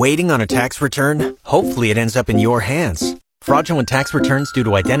Waiting on a tax return? Hopefully it ends up in your hands. Fraudulent tax returns due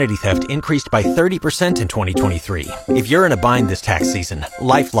to identity theft increased by 30% in 2023. If you're in a bind this tax season,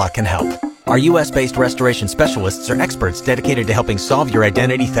 LifeLock can help. Our U.S.-based restoration specialists are experts dedicated to helping solve your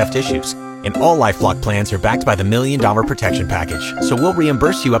identity theft issues. And all LifeLock plans are backed by the $1 Million Protection Package. So we'll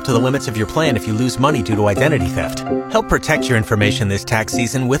reimburse you up to the limits of your plan if you lose money due to identity theft. Help protect your information this tax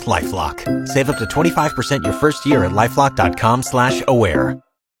season with LifeLock. Save up to 25% your first year at LifeLock.com/aware.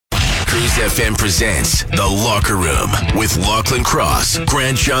 Cruise FM presents The Locker Room with Lochlin Cross,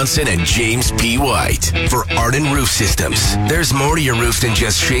 Grant Johnson, and James P. White. For Arden Roof Systems, there's more to your roof than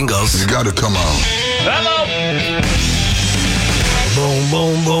just shingles. You gotta come on. Hello! Boom,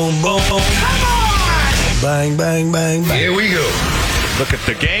 boom, boom, boom. Come on! Bang, bang, bang, bang. Here we go. Look at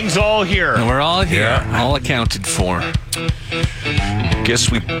the gang's all here. And we're all here, all accounted for. Guess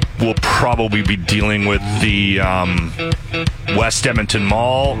we will probably be dealing with the West Edmonton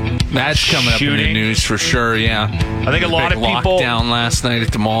Mall. That's coming up in the news for sure, yeah. I think a lot of people lockdown last night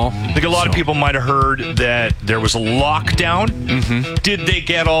at the mall. I think a lot of people might have heard that there was a lockdown. Mm-hmm. Did they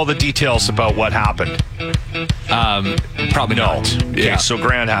get all the details about what happened? Probably not. Okay, Yeah. so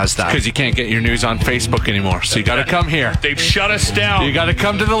Grant has that. Because you can't get your news on Facebook anymore, so you got to come here. They've shut us down. You got to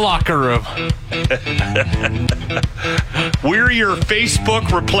come to the locker room. We're your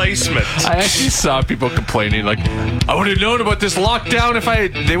Facebook replacement. I actually saw people complaining, like, I would have known about this lockdown if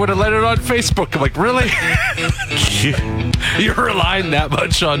they would have let it on Facebook. I'm like, really? You're relying that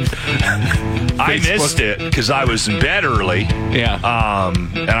much on Facebook? I missed it because I was in bed early. Yeah.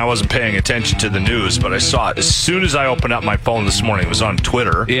 And I wasn't paying attention to the news, but I saw it as soon as I opened up my phone this morning. It was on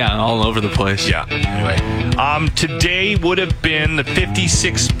Twitter. Yeah, all over the place. Yeah. Anyway, today would have been the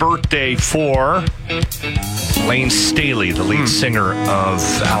 56th birthday for Lane Staley, the lead singer of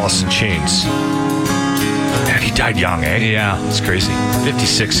Alice in Chains. And he died young, eh? Yeah. It's crazy.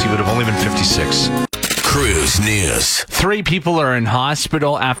 56. He would have only been 56. Cruise News. 3 people are in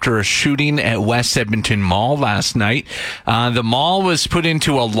hospital after a shooting at West Edmonton Mall last night. The mall was put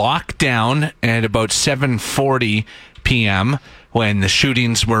into a lockdown at about 7:40 p.m. when the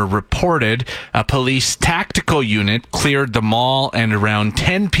shootings were reported. A police tactical unit cleared the mall, and around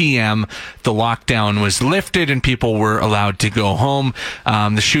 10 p.m. the lockdown was lifted and people were allowed to go home.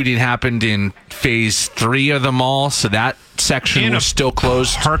 The shooting happened in phase 3 of the mall, so that section was still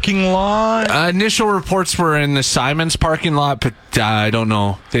closed. Parking lot? Initial reports were in the Simons parking lot, but I don't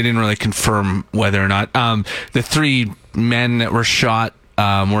know. They didn't really confirm whether or not. The 3 men that were shot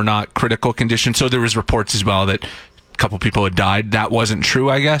were not critical condition, so there was reports as well that a couple people had died. That wasn't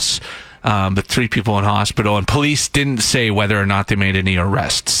true, I guess. But 3 people in hospital, and police didn't say whether or not they made any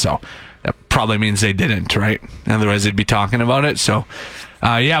arrests, so that probably means they didn't, right? Otherwise, they'd be talking about it, so...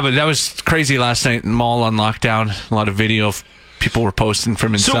 yeah, but that was crazy last night. Mall on lockdown. A lot of video of people were posting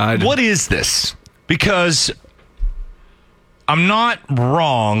from inside. So what is this? Because I'm not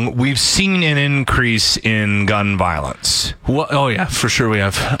wrong. We've seen an increase in gun violence. Well, oh, yeah, for sure we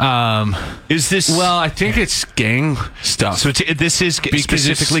have. Is this... Well, I think it's gang stuff. So this is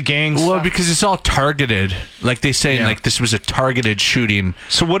specifically gang stuff? Well, because it's all targeted. Like they say, like this was a targeted shooting.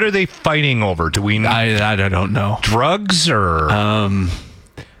 So what are they fighting over? Do we know? I don't know. Drugs or...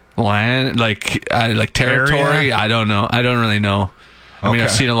 land, like territory. Area? I don't know. I don't really know. I mean, I've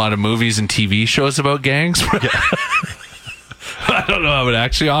seen a lot of movies and TV shows about gangs. I don't know how it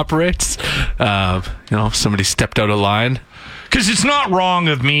actually operates. Somebody stepped out of line. Because it's not wrong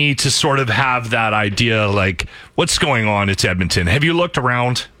of me to sort of have that idea, like, what's going on at Edmonton? Have you looked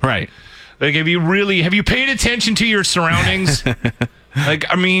around? Right. Like, have you paid attention to your surroundings? Like,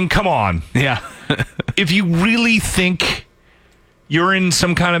 I mean, come on. Yeah. If you really think you're in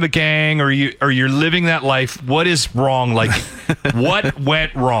some kind of a gang or you're living that life, what is wrong? Like, what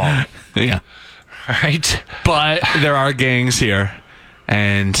went wrong? Yeah. Right? But there are gangs here,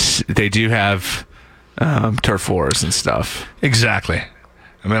 and they do have turf wars and stuff. Exactly.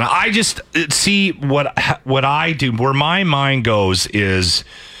 I mean, I just see what I do, where my mind goes is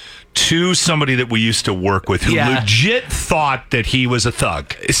to somebody that we used to work with who legit thought that he was a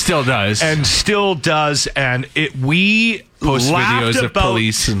thug. It still does. And still does. And we post laughed videos about, of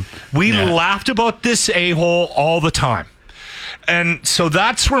police. And, laughed about this a-hole all the time. And so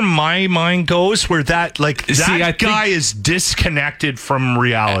that's where my mind goes, where that guy is disconnected from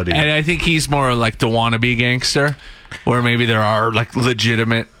reality. And I think he's more like the wannabe gangster, where maybe there are like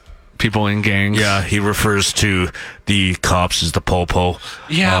legitimate people in gangs. Yeah, he refers to the cops as the popo.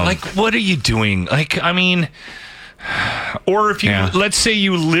 Yeah, like, what are you doing? Like, I mean, Or if you, let's say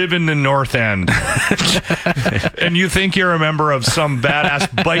you live in the North End and you think you're a member of some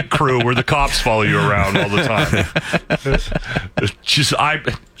badass bike crew where the cops follow you around all the time.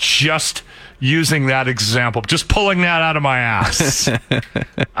 Just using that example, just pulling that out of my ass.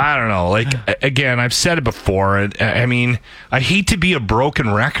 I don't know. Like, again, I've said it before. I mean, I hate to be a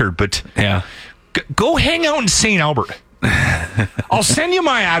broken record, but go hang out in St. Albert. I'll send you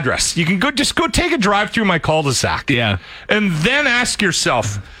my address. You can go take a drive through my cul-de-sac. Yeah. And then ask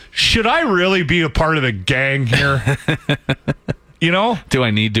yourself, should I really be a part of the gang here? You know? Do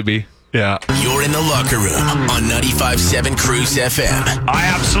I need to be? Yeah. You're in the locker room on 95.7 Cruise FM. I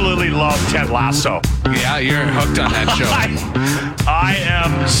absolutely love Ted Lasso. Yeah, you're hooked on that show. I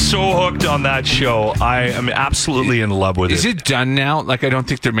am so hooked on that show. I am absolutely in love with it. Is it done now? Like, I don't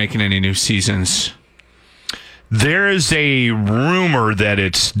think they're making any new seasons. There is a rumor that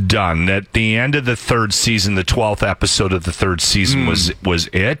it's done. That the end of the third season, the 12th episode of the third season was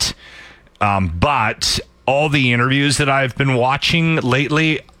it. But all the interviews that I've been watching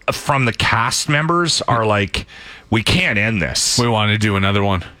lately from the cast members are like, we can't end this. We want to do another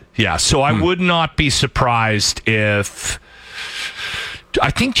one. Yeah, so I would not be surprised if...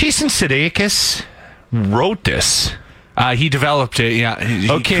 I think Jason Sudeikis wrote this. He developed it, yeah.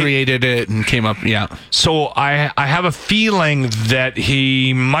 He created it and came up, yeah. So I have a feeling that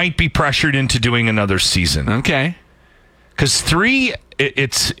he might be pressured into doing another season. Okay. Because 3,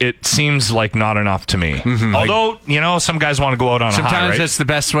 it seems like not enough to me. Mm-hmm. Although, some guys want to go out on a high, right? Sometimes that's the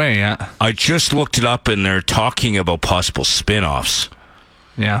best way, yeah. I just looked it up, and they're talking about possible spin-offs.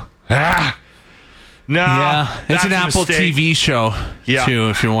 Yeah. No, yeah, it's an Apple TV show, too,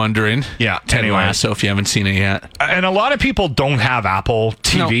 if you're wondering. Yeah, Ted Lasso, if you haven't seen it yet. And a lot of people don't have Apple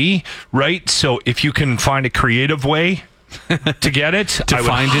TV, right? So if you can find a creative way to get it, I would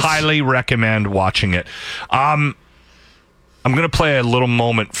highly recommend watching it. I'm going to play a little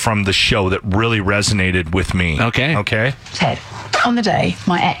moment from the show that really resonated with me. Okay. Ted, on the day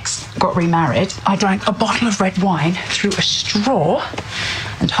my ex got remarried, I drank a bottle of red wine through a straw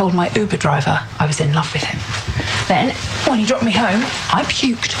and told my Uber driver I was in love with him. Then, when he dropped me home, I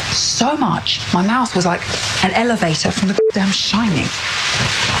puked so much, my mouth was like an elevator from the damn Shining.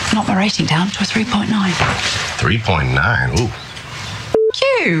 Knocked my rating down to a 3.9. 3.9? Ooh.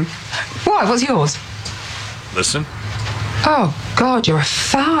 You? Why, what's yours? Listen. Oh, God, you're a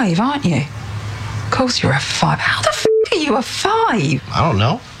 5, aren't you? Of course you're a 5. How the f*** are you a 5? I don't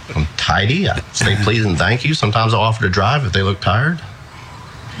know. I'm tidy. I say please and thank you. Sometimes I'll offer to drive if they look tired.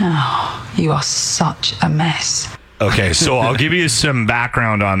 Oh, you are such a mess. Okay, so I'll give you some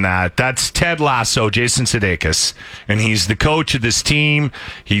background on that. That's Ted Lasso, Jason Sudeikis, and he's the coach of this team.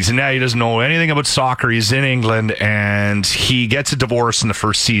 He doesn't know anything about soccer. He's in England, and he gets a divorce in the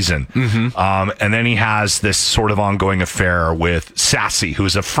first season. Mm-hmm. And then he has this sort of ongoing affair with Sassy,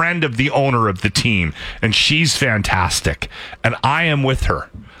 who's a friend of the owner of the team, and she's fantastic. And I am with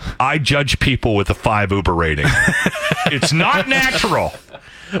her. I judge people with a 5 Uber rating. It's not natural.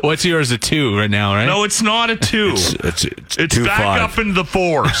 What's yours? A 2 right now, right? No, it's not a 2. It's 2, back 5. up in the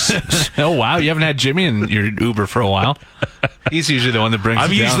 4s. Oh, wow. You haven't had Jimmy in your Uber for a while. He's usually the one that brings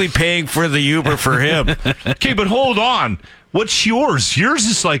I'm usually paying for the Uber for him. Okay, but hold on. What's yours? Yours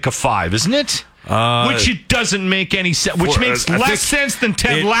is like a 5, isn't it? Which it doesn't make any sense. Which makes less sense than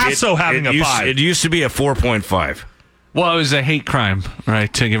Ted Lasso having a 5. It used to be a 4.5. Well, it was a hate crime,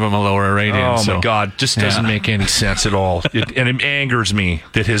 right, to give him a lower rating. Oh, my God. Just doesn't make any sense at all. And it angers me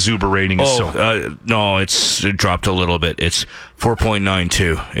that his Uber rating is so... no, it dropped a little bit. It's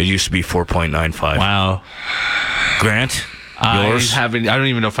 4.92. It used to be 4.95. Wow. Grant, yours? I don't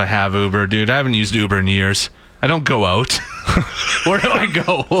even know if I have Uber, dude. I haven't used Uber in years. I don't go out. Where do I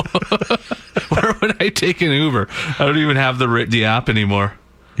go? Where would I take an Uber? I don't even have the app anymore.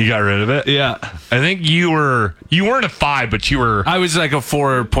 You got rid of it? Yeah. I think you weren't a 5, but you were... I was like a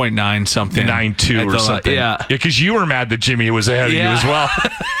 4.9 something. 9.2 or something. Yeah. Because you were mad that Jimmy was ahead of you as well.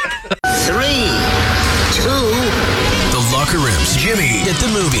 3, 2... The Locker Room's Jimmy at the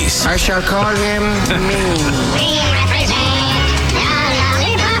movies. I shall call him me.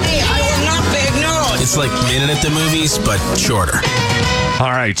 It's like Minute at the Movies, but shorter.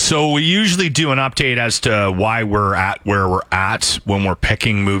 All right, so we usually do an update as to why we're at where we're at when we're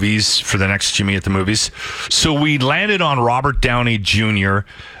picking movies for the next Jimmy at the Movies. So we landed on Robert Downey Jr.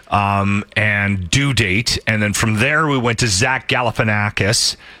 And Due Date, and then from there we went to Zach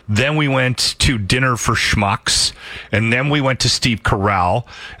Galifianakis, then we went to Dinner for Schmucks, and then we went to Steve Carell,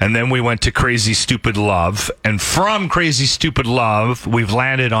 and then we went to Crazy Stupid Love, and from Crazy Stupid Love we've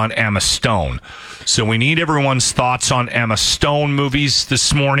landed on Emma Stone. So we need everyone's thoughts on Emma Stone movies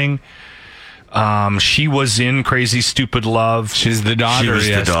this morning. She was in Crazy Stupid Love. She's the daughter. She was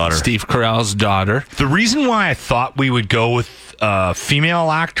the daughter. Steve Carell's daughter. The reason why I thought we would go with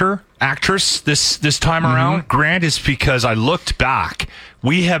female actress this time around, Grant, is because I looked back.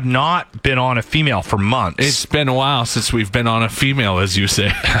 We have not been on a female for months. It's been a while since we've been on a female, as you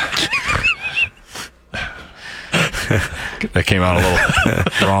say. That came out a little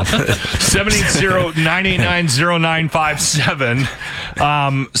wrong.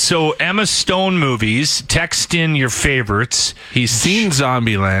 780-989-0957. So Emma Stone movies, text in your favorites. He's seen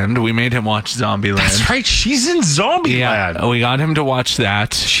Zombieland. We made him watch Zombieland. That's right. She's in Zombieland. Yeah, we got him to watch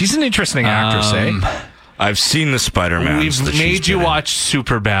that. She's an interesting actress, eh? I've seen the Spider-Man. We've made you watch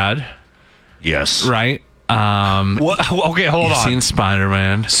Superbad. Yes. Right? What? Okay, hold You've on. seen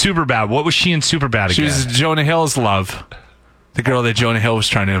Spider-Man. Superbad. What was she in Superbad again? She was Jonah Hill's love. The girl that Jonah Hill was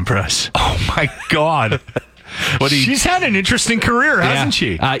trying to impress. Oh, my God. She's had an interesting career, hasn't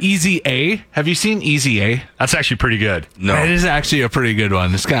she? Easy A. Have you seen Easy A? That's actually pretty good. No. It is actually a pretty good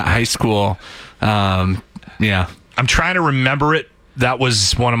one. It's got high school. Yeah. I'm trying to remember it. That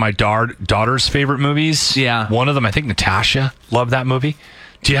was one of my daughter's favorite movies. Yeah. One of them, I think Natasha loved that movie.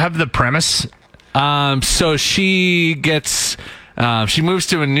 Do you have the premise? So she gets... she moves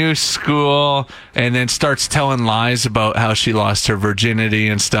to a new school and then starts telling lies about how she lost her virginity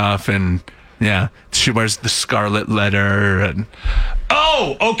and stuff. And yeah, she wears the scarlet letter. And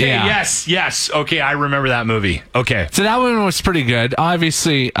oh, okay. Yeah. Yes. Okay, I remember that movie. Okay. so that one was pretty good.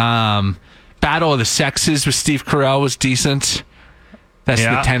 Obviously, Battle of the Sexes with Steve Carell was decent. That's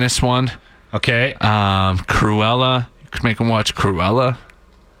Yeah. the tennis one. Okay. Cruella. You could make him watch Cruella.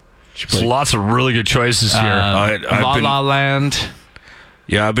 There's lots of really good choices here. La La Land.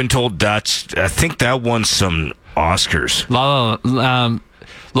 Yeah, I've been told I think that won some Oscars. La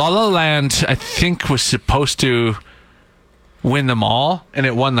La Land, I think, was supposed to win them all, and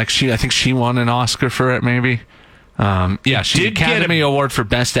it won. I think she won an Oscar for it, maybe. She did get Academy Award for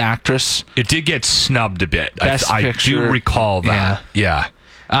Best Actress. It did get snubbed a bit. Best I Picture. do recall that. Yeah.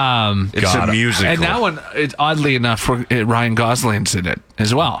 It's a musical. And that one, oddly enough, Ryan Gosling's in it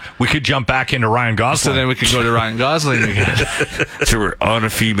as well. We could jump back into Ryan Gosling. So then we could go to Ryan Gosling again. So we're on a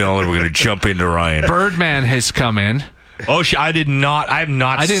female and we're going to jump into Ryan. Birdman has come in. Oh, I have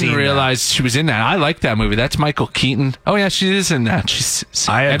not I seen didn't realize that. she was in that. I like that movie. That's Michael Keaton. Oh, yeah, she is in that.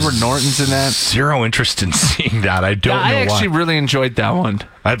 Edward Norton's in that. Zero interest in seeing that. I don't know I actually why. really enjoyed that one.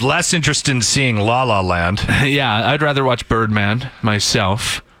 I have less interest in seeing La La Land. Yeah, I'd rather watch Birdman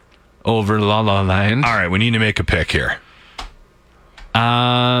myself over La La Land. All right, we need to make a pick here.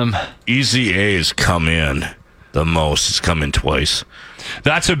 Easy A has come in the most. It's come in twice.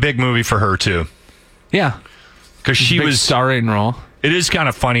 That's a big movie for her, too. Yeah. Because she Big was... starring role. It is kind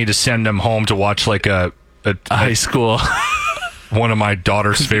of funny to send them home to watch like a High school. one of my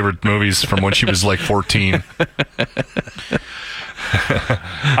daughter's favorite movies from when she was like 14. All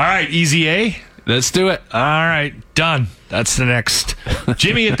right, Easy A. Let's do it. All right, done. That's the next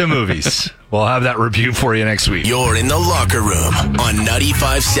Jimmy at the Movies. We'll have that review for you next week. You're in the locker room on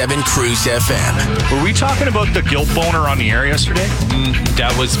 95.7 Cruise FM. Were we talking about the guilt boner on the air yesterday?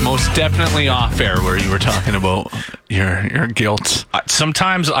 That was most definitely off air where you were talking about your guilt.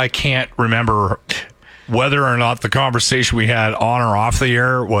 Sometimes I can't remember whether or not the conversation we had on or off the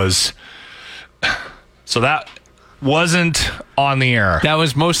air was... So that wasn't on the air. That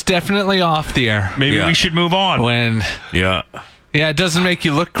was most definitely off the air. Maybe we should move on. Yeah, it doesn't make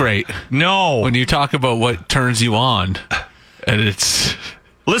you look great. No. When you talk about what turns you on. And it's...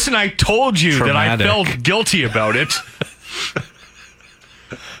 Listen, I told you traumatic. that I felt guilty about it.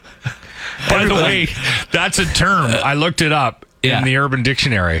 By the way, that's a term. I looked it up in the Urban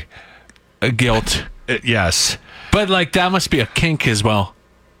Dictionary. Guilt. Yes. But, that must be a kink as well.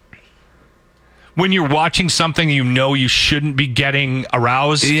 When you're watching something you know you shouldn't be getting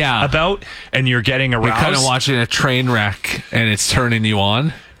aroused about, and you're getting aroused. You're kind of watching a train wreck, and it's turning you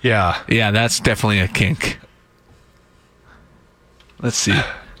on. Yeah. Yeah, that's definitely a kink. Let's see.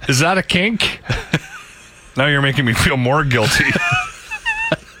 Is that a kink? Now you're making me feel more guilty.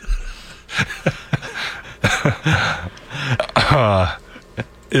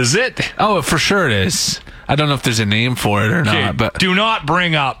 Is it? Oh, for sure it is. I don't know if there's a name for it or not, but do not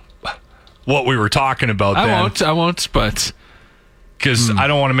bring up what we were talking about. I won't, but because I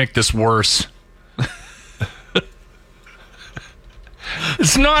don't want to make this worse.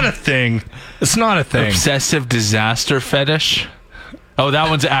 It's not a thing. It's not a thing. Obsessive disaster fetish. Oh, that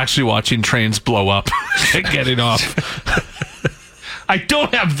one's actually watching trains blow up and getting off. I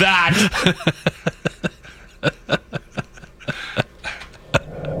don't have that.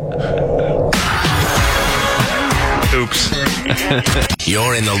 Oops.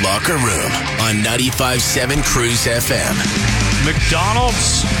 You're in the locker room on 95.7 Cruise FM.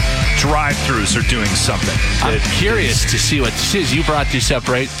 McDonald's drive-thrus are doing something. I'm curious to see what this is. You brought this up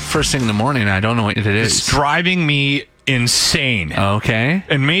right first thing in the morning. I don't know what it is. It's driving me insane. Okay.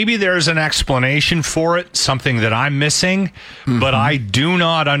 And maybe there's an explanation for it, something that I'm missing, but I do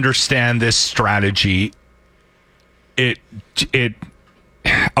not understand this strategy.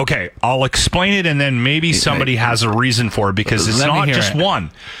 Okay, I'll explain it, and then maybe somebody has a reason for it, because it's not just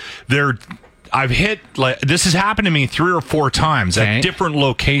one. I've hit, this has happened to me 3 or 4 times at different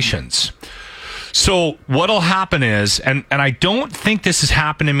locations. So what'll happen is, and I don't think this has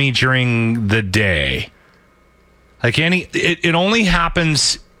happened to me during the day. It only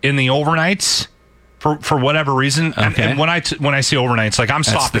happens in the overnights for whatever reason. Okay. And when I say overnights, I'm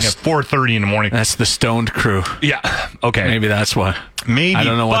stopping at 4:30 in the morning. That's the stoned crew. Yeah. Okay. Maybe that's why. Maybe. I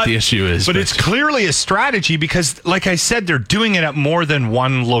don't know what the issue is. But it's clearly a strategy because, like I said, they're doing it at more than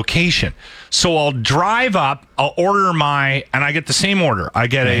one location. So I'll drive up, I'll order and I get the same order. I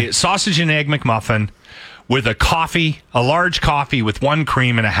get a sausage and egg McMuffin with a large coffee with 1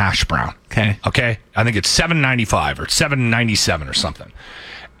 cream and a hash brown. Okay. I think it's $7.95 or $7.97 or something.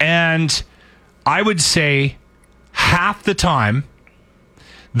 And I would say half the time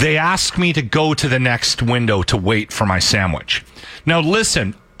they ask me to go to the next window to wait for my sandwich. Now,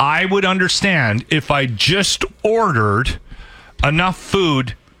 listen, I would understand if I just ordered enough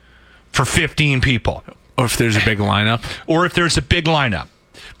food for 15 people. Or if there's a big lineup.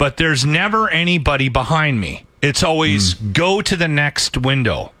 But there's never anybody behind me. It's always go to the next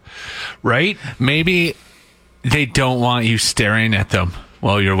window, right? Maybe they don't want you staring at them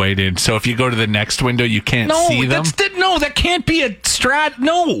while you're waiting. So if you go to the next window, you can't see them. No, that can't be a strat.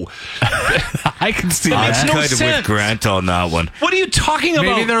 No. I can see I'm that. kind of with Grant on that one. What are you talking about?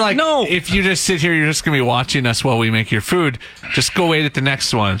 Maybe they're like, no. If you just sit here, you're just going to be watching us while we make your food. Just go wait at the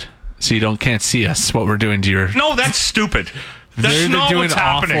next one so you can't see us, what we're doing to your... No, that's stupid. That's They're not doing what's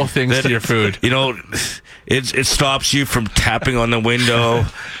happening. awful things to your food. It stops you from tapping on the window.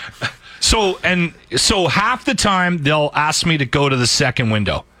 So half the time they'll ask me to go to the second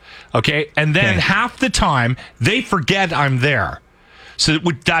window. Okay? And then half the time they forget I'm there. So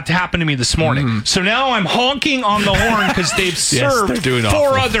that happened to me this morning. So now I'm honking on the horn because they've served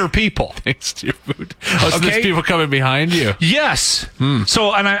 4 other people. Thanks to your food. So there's people coming behind you. Yes.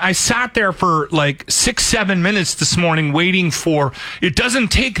 So, and I sat there for 6-7 minutes this morning waiting for, it doesn't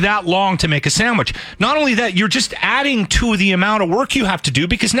take that long to make a sandwich. Not only that, you're just adding to the amount of work you have to do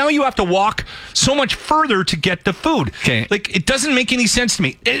because now you have to walk so much further to get the food. Okay. It doesn't make any sense to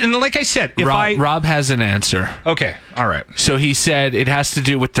me. And like I said, Rob has an answer. Okay. All right. So he said it has to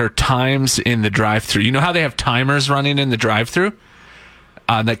do with their times in the drive-thru. You know how they have timers running in the drive-thru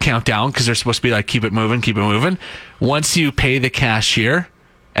that count down because they're supposed to be keep it moving. Once you pay the cashier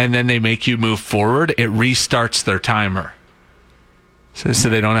and then they make you move forward, it restarts their timer. So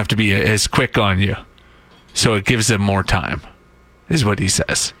they don't have to be as quick on you. So it gives them more time, is what he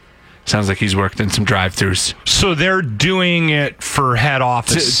says. Sounds like he's worked in some drive-thrus. So they're doing it for head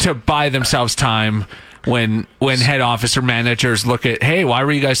office. To buy themselves time when head office or managers look at, hey, why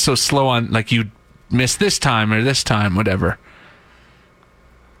were you guys so slow on, you missed this time or this time, whatever.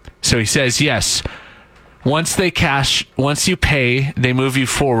 So he says, yes, once you pay, they move you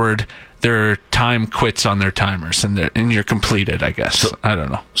forward, their time quits on their timers and you're completed, I guess. So, I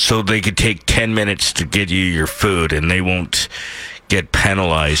don't know. So they could take 10 minutes to get you your food and they won't get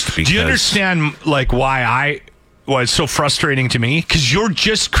penalized because... Do you understand why it's so frustrating to me? Because you're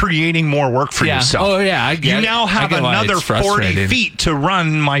just creating more work for yourself. Oh, yeah, I get You now have another 40 feet to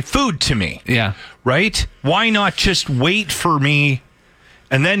run my food to me. Yeah. Right? Why not just wait for me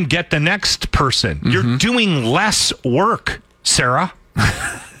and then get the next person? You're doing less work, Sarah.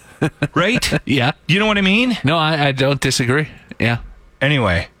 Right? Yeah. You know what I mean? No, I don't disagree. Yeah.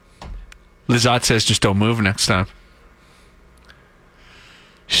 Anyway. Lizotte says just don't move next time.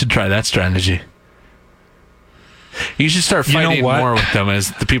 You should try that strategy. You should start fighting more with them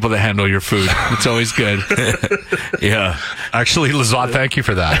as the people that handle your food. It's always good. Yeah. Actually, Lizotte, thank you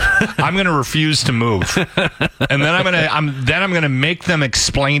for that. I'm going to refuse to move. And then I'm going to make them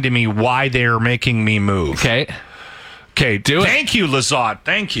explain to me why they're making me move. Okay, do it. Thank you, Lizotte.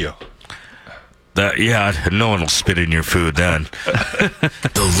 Thank you. No one will spit in your food then.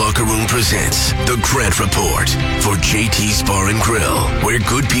 The Locker Room presents The Grant Report for JT's Bar and Grill, where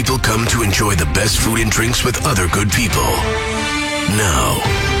good people come to enjoy the best food and drinks with other good people. Now,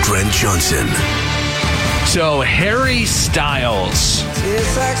 Grant Johnson. So, Harry Styles,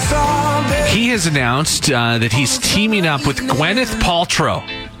 he has announced that he's teaming up with Gwyneth Paltrow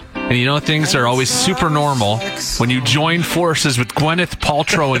And you know things are always super normal when you join forces with Gwyneth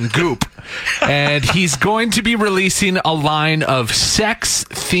Paltrow and Goop. And he's going to be releasing a line of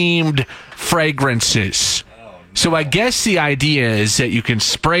sex-themed fragrances. So I guess the idea is that you can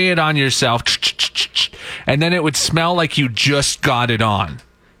spray it on yourself, and then it would smell like you just got it on.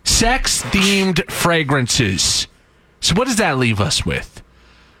 Sex-themed fragrances. So what does that leave us with?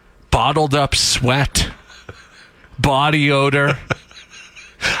 Bottled up sweat? Body odor?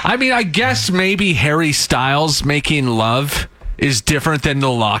 I mean, I guess maybe Harry Styles making love is different than the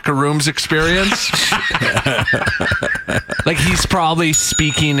locker room's experience. Like, he's probably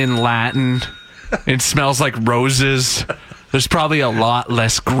speaking in Latin. It smells like roses. There's probably a lot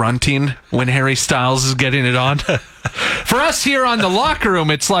less grunting when Harry Styles is getting it on. For us here on the locker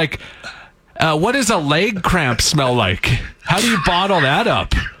room, it's like, what does a leg cramp smell like? How do you bottle that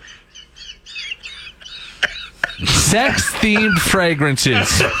up? Sex-themed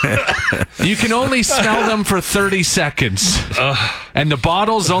fragrances. You can only smell them for 30 seconds. And the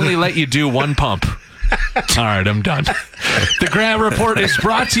bottles only let you do one pump. All right, I'm done. The Grant Report is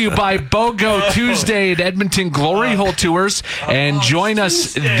brought to you by BOGO Tuesday at Edmonton Glory Hole Tours. And join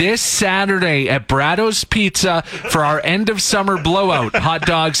us this Saturday at Brado's Pizza for our end-of-summer blowout. Hot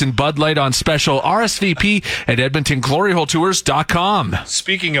dogs and Bud Light on special. RSVP at EdmontonGloryHoleTours.com.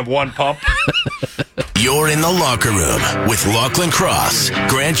 Speaking of one pump. You're in the locker room with Lochlin Cross,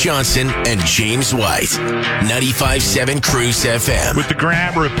 Grant Johnson, and James White. 95.7 Cruise FM. With the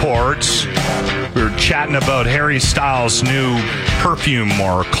Grant Report, we were chatting about Harry Styles' new perfume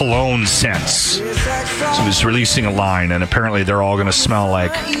or cologne scents. So he's releasing a line, and apparently they're all going to smell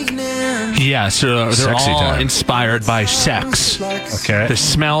like... Yeah, so they're Sexy all time. inspired by sex. Okay. The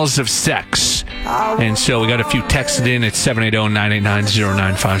smells of sex. And so we got a few texted in at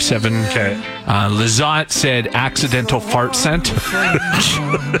 780-989-0957. Okay. Lizotte said accidental fart scent.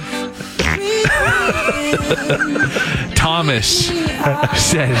 Thomas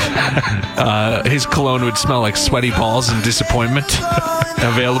said his cologne would smell like sweaty balls and disappointment.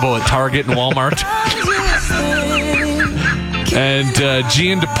 Available at Target and Walmart. And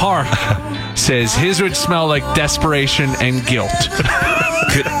Gian DePark says his would smell like desperation and guilt.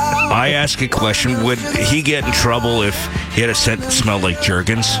 Could I ask a question? Would he get in trouble if he had a scent that smelled like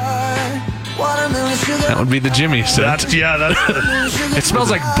Jergens? That would be the Jimmy scent. It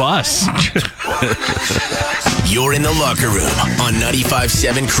smells like bus. You're in the locker room on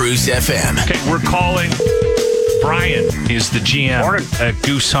 95.7 Cruise FM. Okay, we're calling Brian. He's the GM at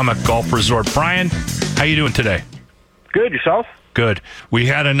Goose Summit Golf Resort. Brian, how you doing today? Good, yourself? Good. We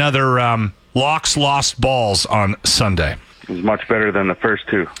had another Locks Lost Balls on Sunday. It was much better than the first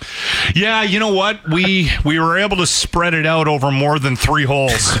two. Yeah, you know what? We were able to spread it out over more than 3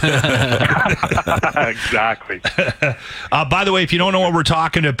 holes. Exactly. By the way, if you don't know what we're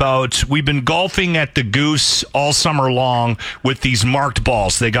talking about, we've been golfing at the Goose all summer long with these marked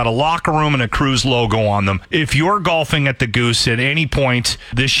balls. They got a locker room and a cruise logo on them. If you're golfing at the Goose at any point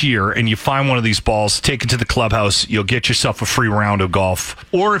this year and you find one of these balls, take it to the clubhouse. You'll get yourself a free round of golf.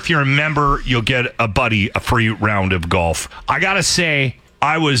 Or if you're a member, you'll get a buddy a free round of golf. I gotta say,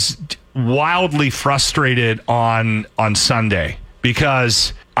 I was wildly frustrated on Sunday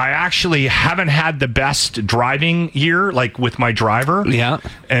because I actually haven't had the best driving year, like with my driver. Yeah.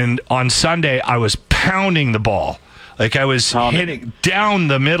 And on Sunday, I was pounding the ball. Like I was hitting down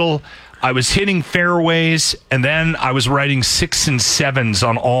the middle. I was hitting fairways, and then I was writing 6s and 7s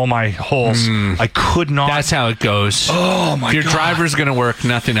on all my holes. I could not. That's how it goes. Oh, my God. If your driver's going to work,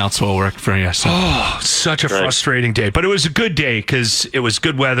 nothing else will work for you. So. Oh, such a frustrating day. But it was a good day because it was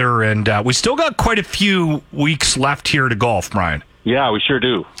good weather, and we still got quite a few weeks left here to golf, Brian. Yeah, we sure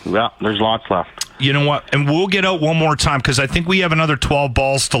do. Yeah, there's lots left. You know what? And we'll get out one more time because I think we have another 12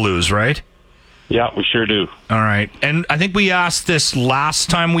 balls to lose, right? Yeah, we sure do. All right. And I think we asked this last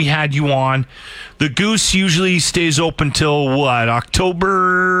time we had you on. The Goose usually stays open till what?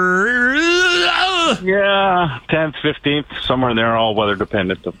 October? Yeah, 10th, 15th, somewhere in there, all weather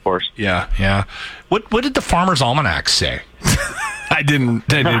dependent, of course. Yeah. What did the Farmer's Almanac say? I didn't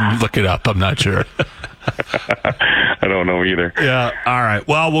look it up. I'm not sure. I don't know either. Yeah. All right.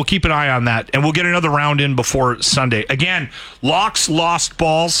 Well, we'll keep an eye on that, and we'll get another round in before Sunday. Again, Locks Lost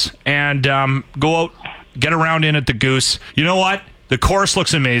Balls, and go out, get a round in at the Goose. You know what? The course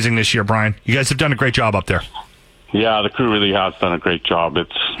looks amazing this year, Brian. You guys have done a great job up there. Yeah, the crew really has done a great job.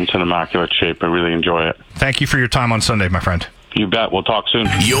 It's in immaculate shape. I really enjoy it. Thank you for your time on Sunday, my friend. You bet. We'll talk soon.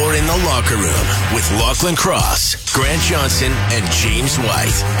 You're in the locker room with Lochlin Cross, Grant Johnson, and James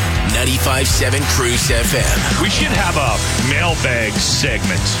White. 95.7 Cruise FM. We should have a mailbag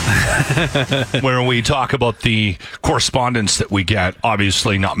segment where we talk about the correspondence that we get.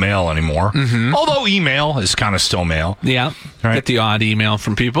 Obviously not mail anymore. Although email is kind of still mail. Yeah. Right. Get the odd email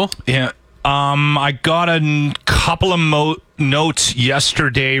from people. Yeah. I got a couple of notes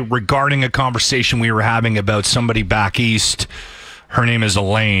yesterday regarding a conversation we were having about somebody back east. Her name is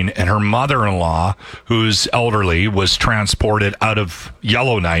Elaine, and her mother-in-law, who's elderly, was transported out of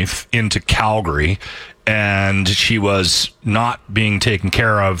Yellowknife into Calgary, and she was not being taken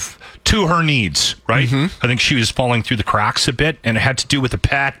care of to her needs, right? I think she was falling through the cracks a bit, and it had to do with a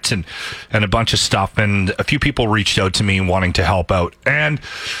pet and a bunch of stuff, and a few people reached out to me wanting to help out. And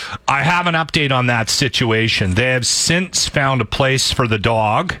I have an update on that situation. They have since found a place for the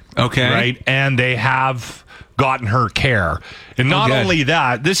dog, right? And they have gotten her care. And not only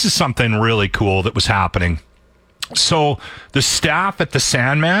that, this is something really cool that was happening. So the staff at the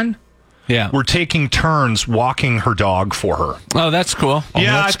Sandman were taking turns walking her dog for her. Oh, that's cool.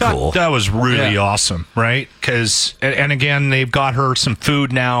 I thought that was really awesome, right? Because, and again, they've got her some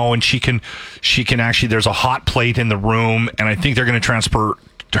food now, and she can actually, there's a hot plate in the room, and I think they're going to transfer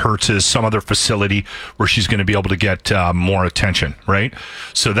her to some other facility where she's going to be able to get more attention, right?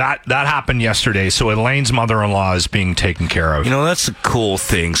 So that happened yesterday. So Elaine's mother-in-law is being taken care of. You know, that's a cool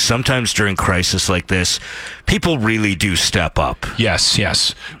thing. Sometimes during crisis like this, people really do step up.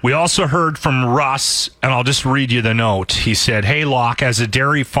 Yes. We also heard from Russ, and I'll just read you the note. He said, "Hey, Locke, as a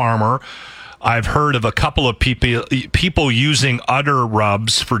dairy farmer, I've heard of a couple of people using udder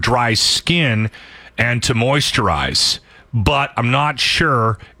rubs for dry skin and to moisturize. But I'm not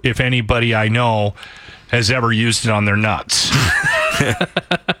sure if anybody I know has ever used it on their nuts.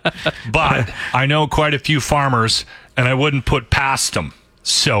 But I know quite a few farmers, and I wouldn't put past them."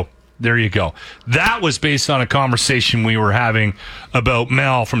 So there you go. That was based on a conversation we were having about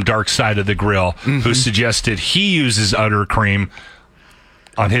Mel from Dark Side of the Grill, who suggested he uses udder cream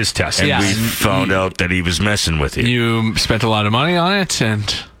on his test. And we found out that he was messing with you. You spent a lot of money on it,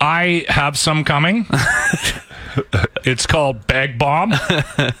 and I have some coming. It's called Bag Bomb.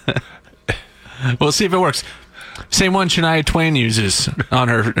 We'll see if it works. Same one Shania Twain uses on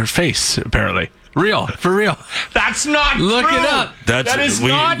her face, apparently. For real. That's not Look true. it up. That is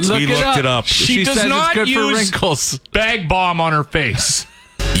not. We looked it up. She does says not it's good for use wrinkles. Bag Bomb on her face.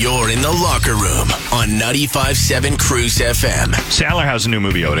 You're in the locker room on 95.7 Cruise FM. Sandler has a new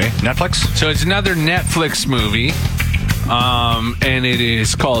movie out, Netflix? So it's another Netflix movie. And it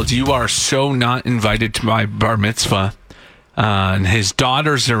is called You Are So Not Invited to My Bar Mitzvah. And his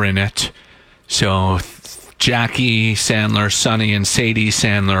daughters are in it. So Jackie Sandler, Sonny, and Sadie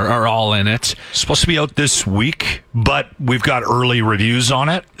Sandler are all in it. Supposed to be out this week, but we've got early reviews on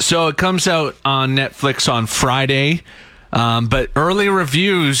it. So it comes out on Netflix on Friday. But early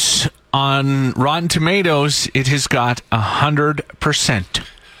reviews on Rotten Tomatoes, it has got 100%.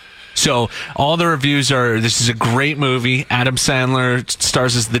 So all the reviews are, this is a great movie. Adam Sandler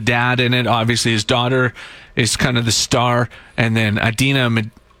stars as the dad in it. Obviously, his daughter is kind of the star. And then Adina,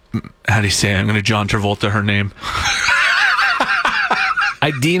 how do you say it? I'm going to John Travolta her name.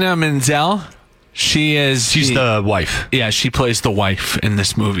 Idina Menzel. She's the wife. Yeah, she plays the wife in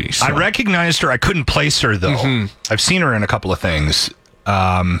this movie. So. I recognized her. I couldn't place her, though. I've seen her in a couple of things.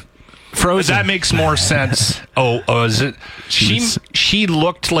 Frozen. That makes more sense. Oh, is it? She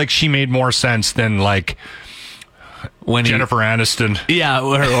looked like she made more sense than like when Jennifer Aniston. Yeah,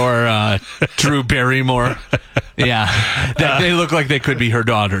 or Drew Barrymore. Yeah, they look like they could be her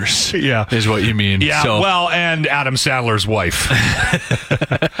daughters. Yeah, is what you mean. Yeah, well, and Adam Sandler's wife.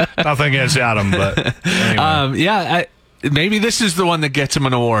 Nothing against Adam, but anyway. Maybe this is the one that gets him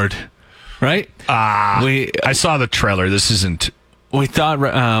an award, right? I saw the trailer. This isn't. We thought.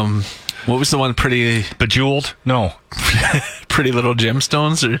 What was the one? Bejeweled? No. Pretty Little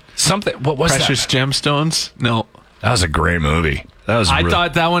Gemstones or something. What was Precious Gemstones? No. That was a great movie. I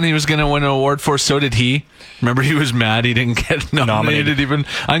thought that one he was going to win an award for. So did he. Remember, he was mad he didn't get nominated. Even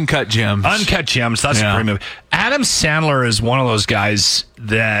Uncut Gems. Uncut Gems. That's a great movie. Adam Sandler is one of those guys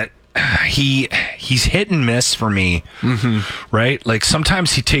that he's hit and miss for me. Right? Like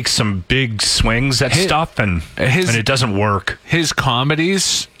sometimes he takes some big swings at stuff and it doesn't work. His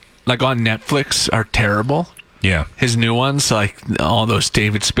comedies, like on Netflix, are terrible. Yeah. His new ones, like all those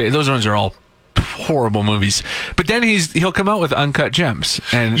David Spade, those ones are all horrible movies. But then he'll come out with Uncut Gems,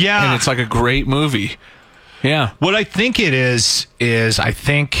 and it's like a great movie. Yeah. What I think it is I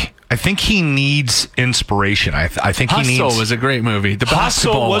think he needs inspiration. I think Hustle he needs. was a great movie. The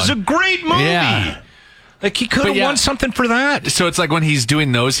Hustle was a great movie. Yeah. Like, he could have won something for that. So it's like when he's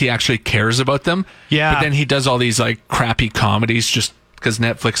doing those, he actually cares about them. Yeah. But then he does all these like crappy comedies just because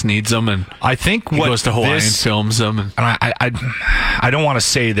Netflix needs them, and I think he goes to Hawaii and films them. And I don't want to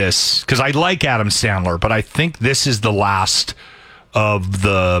say this because I like Adam Sandler, but I think this is the last of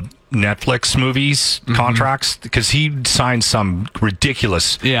the Netflix movies contracts, because he signed some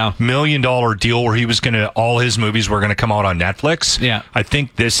ridiculous $1 million deal where he was all his movies were gonna come out on Netflix. Yeah, I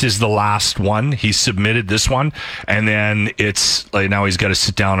think this is the last one. He submitted this one, and then it's like now he's got to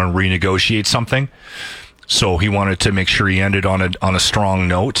sit down and renegotiate something. So he wanted to make sure he ended on a strong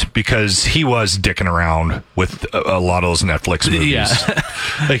note, because he was dicking around with a lot of those Netflix movies. Yeah.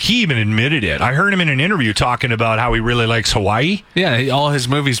 Like, he even admitted it. I heard him in an interview talking about how he really likes Hawaii. Yeah, all his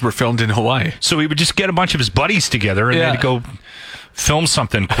movies were filmed in Hawaii. So he would just get a bunch of his buddies together and they'd go film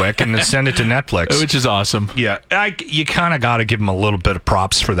something quick and then send it to Netflix. Which is awesome. Yeah, you kind of got to give him a little bit of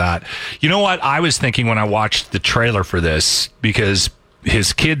props for that. You know what I was thinking when I watched the trailer for this, because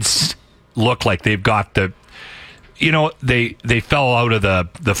his kids look like they've got they fell out of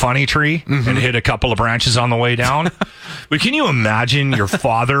the funny tree and hit a couple of branches on the way down. But can you imagine your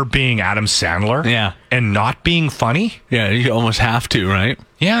father being Adam Sandler? Yeah. And not being funny? Yeah, you almost have to, right?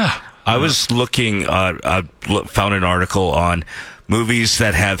 Yeah. I was looking, I found an article on movies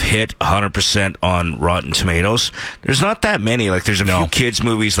that have hit 100% on Rotten Tomatoes. There's not that many. Like, there's a few kids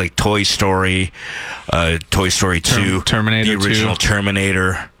movies like Toy Story 2, Terminator the original 2.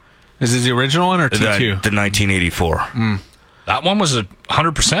 Terminator. Is it the original one or T2? The 1984. That one was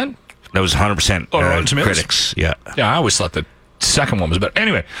 100%? That was 100% Rotten Tomatoes? critics. Yeah. Yeah, I always thought the second one was better.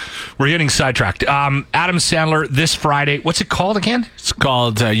 Anyway, we're getting sidetracked. Adam Sandler this Friday. What's it called again? It's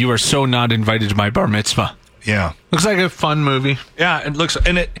called You Are So Not Invited to My Bar Mitzvah. Yeah. Looks like a fun movie. Yeah, it looks,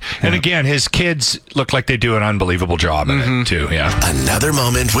 and again, his kids look like they do an unbelievable job in it too. Yeah. Another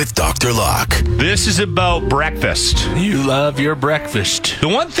moment with Dr. Locke. This is about breakfast. You love your breakfast. The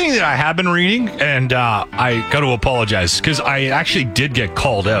one thing that I have been reading, and I got to apologize because I actually did get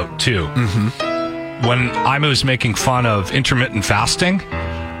called out too. When I was making fun of intermittent fasting,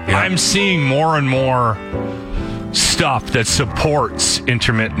 I'm seeing more and more stuff that supports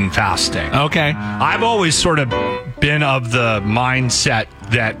intermittent fasting. Okay. I've always sort of been of the mindset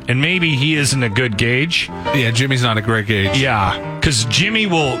that, and maybe he isn't a good gauge. Yeah, Jimmy's not a great gauge. Yeah, because Jimmy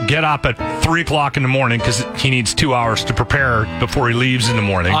will get up at 3 o'clock in the morning because he needs 2 hours to prepare before he leaves in the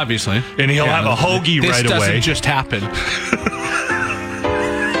morning. Obviously. And he'll have a hoagie right away. This doesn't just happen.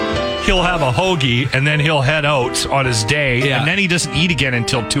 He'll have a hoagie and then he'll head out on his day, and then he doesn't eat again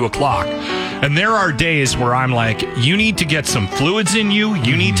until 2 o'clock. And there are days where I'm like, you need to get some fluids in you.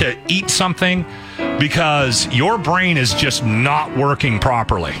 You need to eat something because your brain is just not working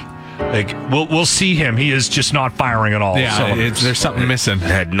properly. Like, we'll see him. He is just not firing at all. Yeah, there's something missing. It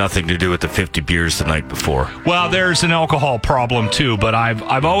had nothing to do with the 50 beers the night before. Well, there's an alcohol problem too, but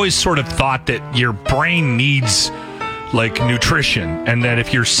I've always sort of thought that your brain needs like nutrition, and that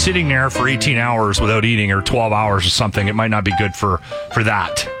if you're sitting there for 18 hours without eating, or 12 hours or something, it might not be good for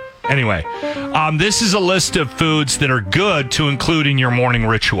that. Anyway, this is a list of foods that are good to include in your morning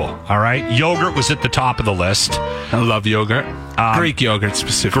ritual. All right, yogurt was at the top of the list. I love yogurt. Greek yogurt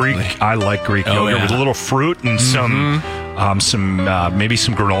specifically. I like Greek yogurt with a little fruit and some maybe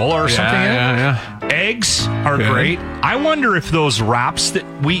some granola or something in it. Yeah. Eggs are great. I wonder if those wraps that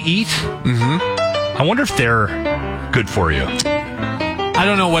we eat, I wonder if they're good for you. I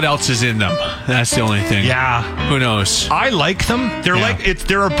don't know what else is in them. That's the only thing. Yeah. Who knows? I like them. They're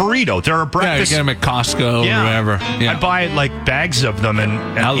they're a burrito. They're a breakfast. Yeah, you get them at Costco or wherever. Yeah. I buy like bags of them and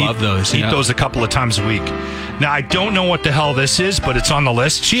I love those. Eat those a couple of times a week. Now, I don't know what the hell this is, but it's on the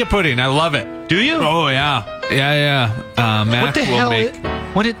list. Chia pudding. I love it. Do you? Oh, yeah. Yeah. Matt what the will hell?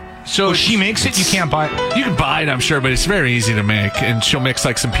 make. So she makes it. You can't buy it. You can buy it, I'm sure, but it's very easy to make. And she'll mix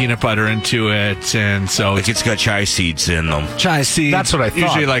like some peanut butter into it, and so like it's got chia seeds in them. Chia seeds. That's what I thought.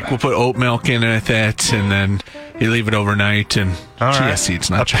 Usually, like we'll put oat milk in with it, and then you leave it overnight. And chia seeds,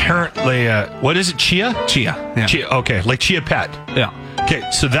 not apparently. What is it? Chia. Yeah. Chia. Okay, like chia pet. Yeah. Okay,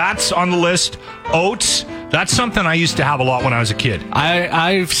 so that's on the list. Oats. That's something I used to have a lot when I was a kid.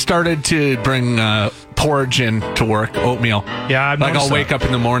 I've started to bring porridge in to work, oatmeal. Yeah, I'll wake up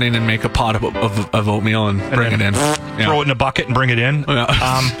in the morning and make a pot of oatmeal and bring it in. Throw it in a bucket and bring it in.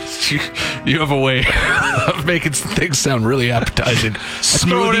 Yeah. You have a way of making things sound really appetizing.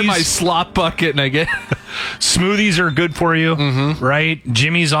 Throw it in my slop bucket and I get... Smoothies are good for you, right?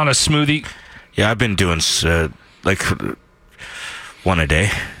 Jimmy's on a smoothie. Yeah, I've been doing like one a day.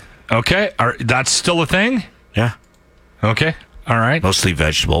 Okay, that's still a thing? Yeah. Okay. All right. Mostly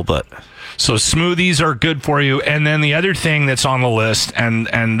vegetable, but... So smoothies are good for you. And then the other thing that's on the list,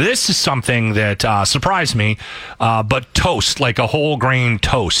 and this is something that surprised me, but toast, like a whole grain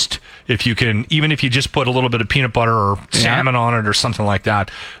toast. If you can, even if you just put a little bit of peanut butter or salmon on it or something like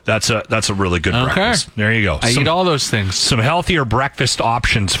that, that's a really good breakfast. There you go. I eat all those things. Some healthier breakfast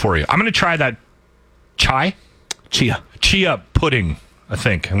options for you. I'm going to try that chia pudding. I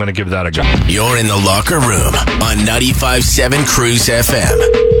think I'm going to give that a go. You're in the locker room on 95.7 Cruise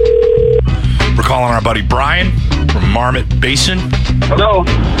FM. We're calling our buddy Brian from Marmot Basin. Hello.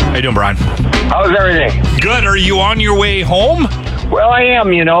 How you doing, Brian? How's everything? Good. Are you on your way home? Well, I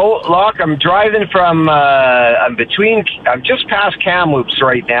am, Locke, I'm driving from, I'm just past Kamloops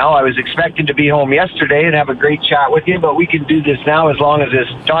right now. I was expecting to be home yesterday and have a great chat with you, but we can do this now as long as this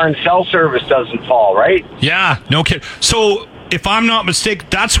darn cell service doesn't fall, right? Yeah, no kidding. So, if I'm not mistaken,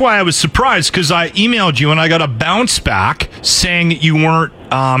 that's why I was surprised, because I emailed you and I got a bounce back saying that you weren't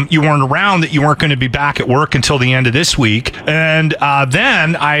around, that you weren't going to be back at work until the end of this week. And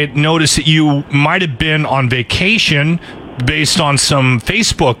then I noticed that you might have been on vacation based on some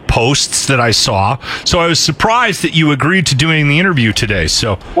Facebook posts that I saw. So I was surprised that you agreed to doing the interview today.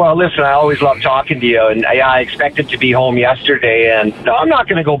 So, well, listen, I always love talking to you, and I expected to be home yesterday, and no, I'm not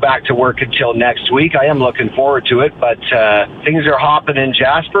going to go back to work until next week. I am looking forward to it, but things are hopping in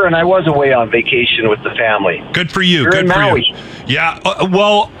Jasper, and I was away on vacation with the family. Good for you. You're Good in for Maui. You. Yeah.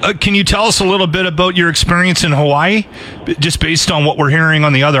 Can you tell us a little bit about your experience in Hawaii, just based on what we're hearing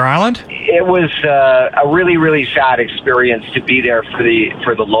on the other island? It was a really, really sad experience to be there for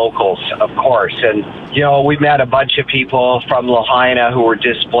the locals, of course. And, we met a bunch of people from Lahaina who were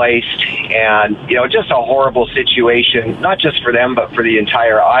displaced, and, just a horrible situation, not just for them, but for the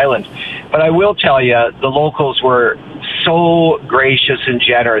entire island. But I will tell you, the locals were so gracious and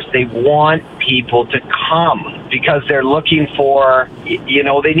generous. They want people to come because they're looking for,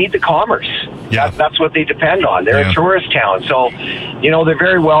 they need the commerce. Yeah. That's what they depend on. They're a tourist town. So, they're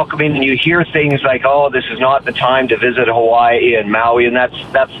very welcoming, and you hear things like, oh, this is not the time to visit Hawaii and Maui, and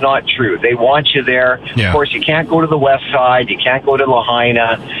that's not true. They want you there. Yeah. Of course, you can't go to the west side. You can't go to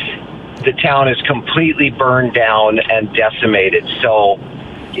Lahaina. The town is completely burned down and decimated. So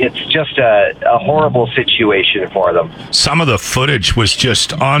it's just a horrible situation for them. Some of the footage was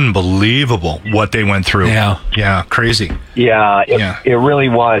just unbelievable, what they went through. Yeah, crazy. Yeah, it really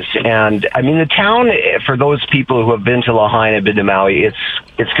was. And I mean, the town, for those people who have been to Lahaina, been to Maui,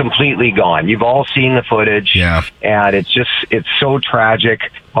 it's completely gone. You've all seen the footage. Yeah. And it's so tragic,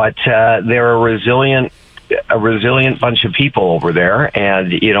 but they're a resilient bunch of people over there, and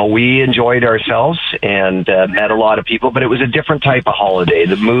we enjoyed ourselves and met a lot of people, but it was a different type of holiday.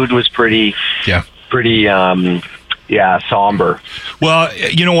 The mood was pretty somber. Well,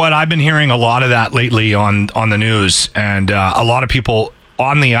 you know what, I've been hearing a lot of that lately on the news, and a lot of people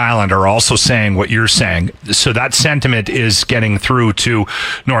on the island are also saying what you're saying. So that sentiment is getting through to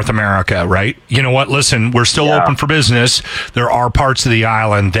North America, right? You know what? Listen, we're still open for business. There are parts of the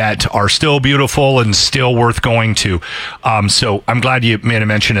island that are still beautiful and still worth going to. So I'm glad you made a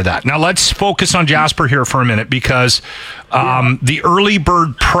mention of that. Now let's focus on Jasper here for a minute, because the early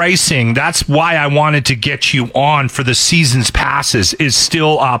bird pricing, that's why I wanted to get you on for the season's passes, is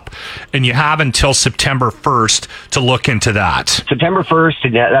still up, and you have until September 1st to look into that. September 1st,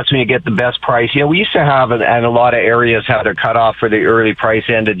 and that's when you get the best price. We used to have, and a lot of areas have their cutoff for the early price,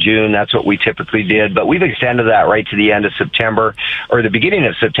 end of June. That's what we typically did, but we've extended that right to the end of September, or the beginning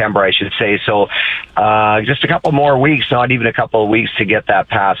of September, I should say. So just a couple more weeks, not even a couple of weeks, to get that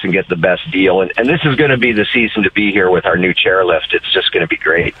pass and get the best deal. And this is going to be the season to be here with our new chairlift. It's just going to be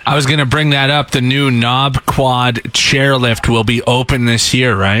great. I was going to bring that up. The new knob quad chairlift will be open this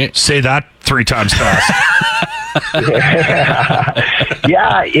year, right? Say that 3 times fast.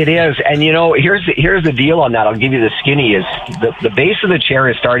 Yeah, it is. And here's the deal on that. I'll give you the skinny is the base of the chair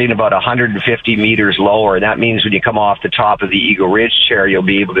is starting about 150 meters lower. And that means when you come off the top of the Eagle Ridge chair, you'll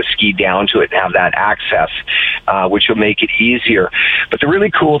be able to ski down to it and have that access, which will make it easier. But the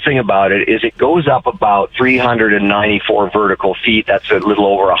really cool thing about it is it goes up about 394 vertical feet. That's a little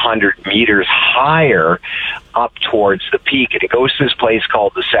over 100 meters higher up towards the peak, and it goes to this place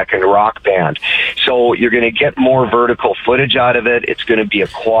called the Second Rock Band. So you're going to get more vertical footage out of it. It's going to be a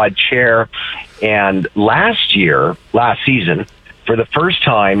quad chair. And last season, for the first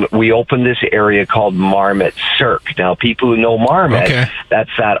time, we opened this area called Marmot Cirque. Now, people who know Marmot,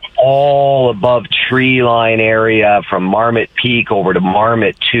 that's that all above tree line area from Marmot Peak over to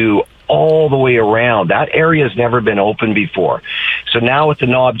Marmot 2, all the way around. That area has never been open before. So now with the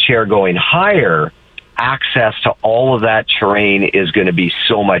knob chair going higher, access to all of that terrain is going to be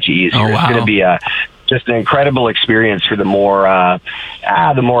so much easier. Oh, wow. It's going to be a just an incredible experience for the more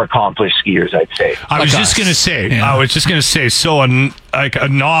accomplished skiers, I'd say. I was just going to say, so a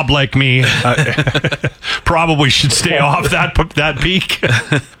knob like me probably should stay off that peak.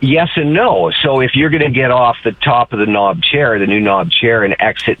 Yes and no. So if you're going to get off the top of the knob chair, the new knob chair, and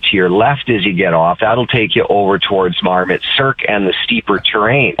exit to your left as you get off, that'll take you over towards Marmot Cirque and the steeper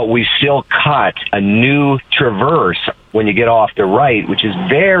terrain. But we still cut a new traverse when you get off the right, which is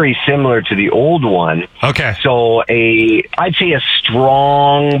very similar to the old one. Okay. So I'd say a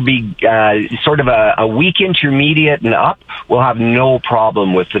strong, sort of a weak intermediate and up will have no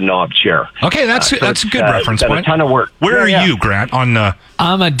problem with the knob chair. Okay, that's a good reference point. A ton of work. Where are you, Grant?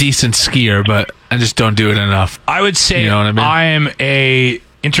 I'm a decent skier, but I just don't do it enough. I would say, you know what I mean? I am a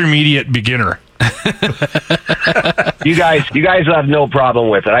intermediate beginner. You guys will have no problem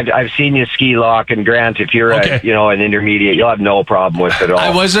with it. I've seen you ski lock, and Grant, if you're an intermediate, you'll have no problem with it at all. I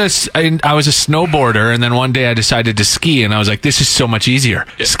was a snowboarder, and then one day I decided to ski, and I was like, this is so much easier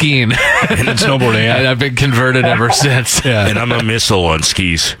skiing and then snowboarding. Yeah. And I've been converted ever since. Yeah. And I'm a missile on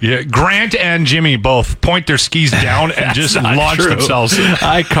skis. Yeah, Grant and Jimmy both point their skis down and just launch themselves.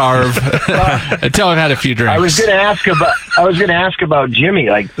 I carve until I've had a few drinks. I was going to ask about Jimmy.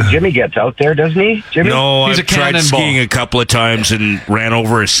 Like, Jimmy gets out there, doesn't he, Jimmy? No, I've tried skiing a couple of times and ran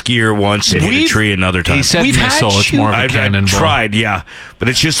over a skier once and hit a tree another time. He said missile. It's more of a cannonball. I've tried, yeah. But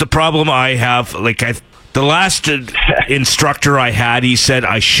it's just the problem I have. The last instructor I had, he said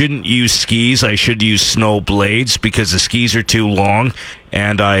I shouldn't use skis. I should use snow blades because the skis are too long,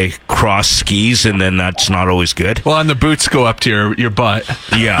 and I cross skis, and then that's not always good. Well, and the boots go up to your butt.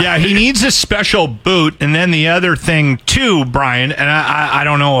 Yeah. Yeah, he needs a special boot. And then the other thing, too, Brian, and I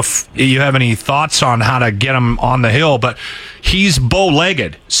don't know if you have any thoughts on how to get him on the hill, but he's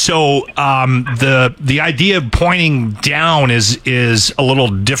bow-legged. So the idea of pointing down is a little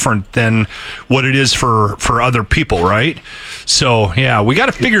different than what it is for other people, right? So, yeah, we got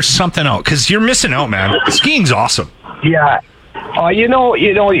to figure something out because you're missing out, man. Skiing's awesome. Yeah.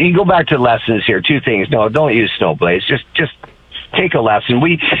 You go back to lessons here. Two things. No, don't use snow blades. Just take a lesson.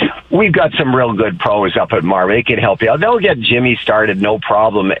 We've got some real good pros up at Marmot. They can help you out. They'll get Jimmy started, no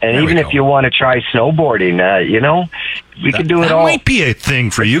problem. And even if you want to try snowboarding, we can do it all. That might be a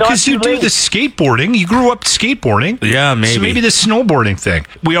thing for you because you do the skateboarding. You grew up skateboarding. Yeah, maybe. So maybe the snowboarding thing.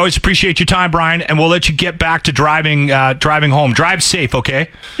 We always appreciate your time, Brian, and we'll let you get back to driving home. Drive safe,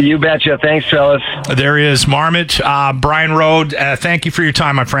 okay? You betcha. Thanks, fellas. There is Marmot, Brian Road. Thank you for your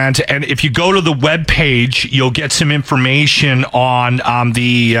time, my friend. And if you go to the webpage, you'll get some information on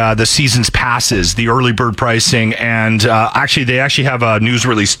the season's passes, the early bird pricing, and they actually have a news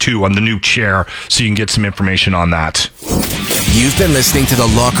release too on the new chair, so you can get some information on that. You've been listening to the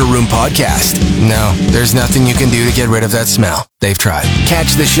Locker Room Podcast. No, there's nothing you can do to get rid of that smell. They've tried.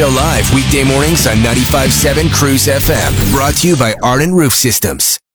 Catch the show live weekday mornings on 95.7 Cruise FM. Brought to you by Ardent Roof Systems.